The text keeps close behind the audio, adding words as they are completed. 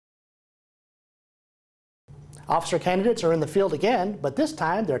Officer candidates are in the field again, but this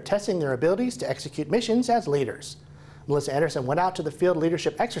time they're testing their abilities to execute missions as leaders. Melissa Anderson went out to the field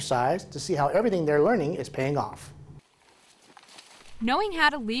leadership exercise to see how everything they're learning is paying off. Knowing how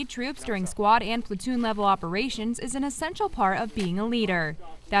to lead troops during squad and platoon level operations is an essential part of being a leader.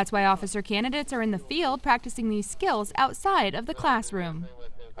 That's why officer candidates are in the field practicing these skills outside of the classroom.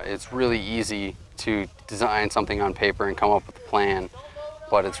 It's really easy to design something on paper and come up with a plan,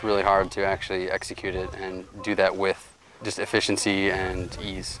 but it's really hard to actually execute it and do that with just efficiency and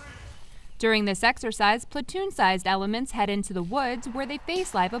ease. During this exercise, platoon-sized elements head into the woods where they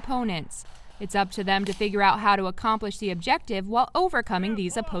face live opponents. It's up to them to figure out how to accomplish the objective while overcoming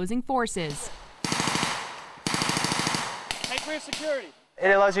these opposing forces. Take for your security. It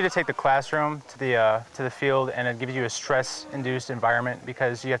allows you to take the classroom to the field, and it gives you a stress-induced environment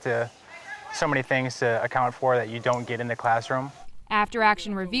because you have so many things to account for that you don't get in the classroom.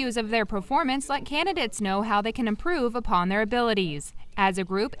 After-action reviews of their performance let candidates know how they can improve upon their abilities, as a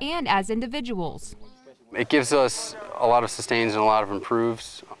group and as individuals. It gives us a lot of sustains and a lot of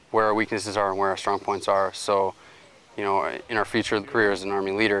improves where our weaknesses are and where our strong points are. So, in our future career as an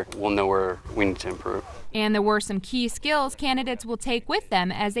Army leader, we'll know where we need to improve. And there were some key skills candidates will take with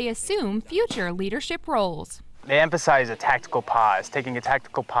them as they assume future leadership roles. They emphasize a tactical pause, taking a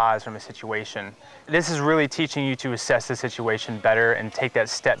tactical pause from a situation. This is really teaching you to assess the situation better and take that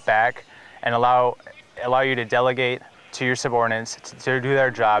step back and allow you to delegate to your subordinates to do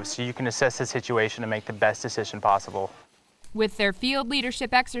their jobs so you can assess the situation and make the best decision possible. With their field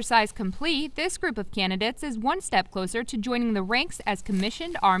leadership exercise complete, this group of candidates is one step closer to joining the ranks as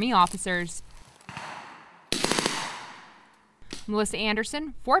commissioned Army officers. Melissa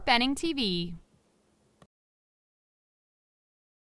Anderson, Fort Benning TV.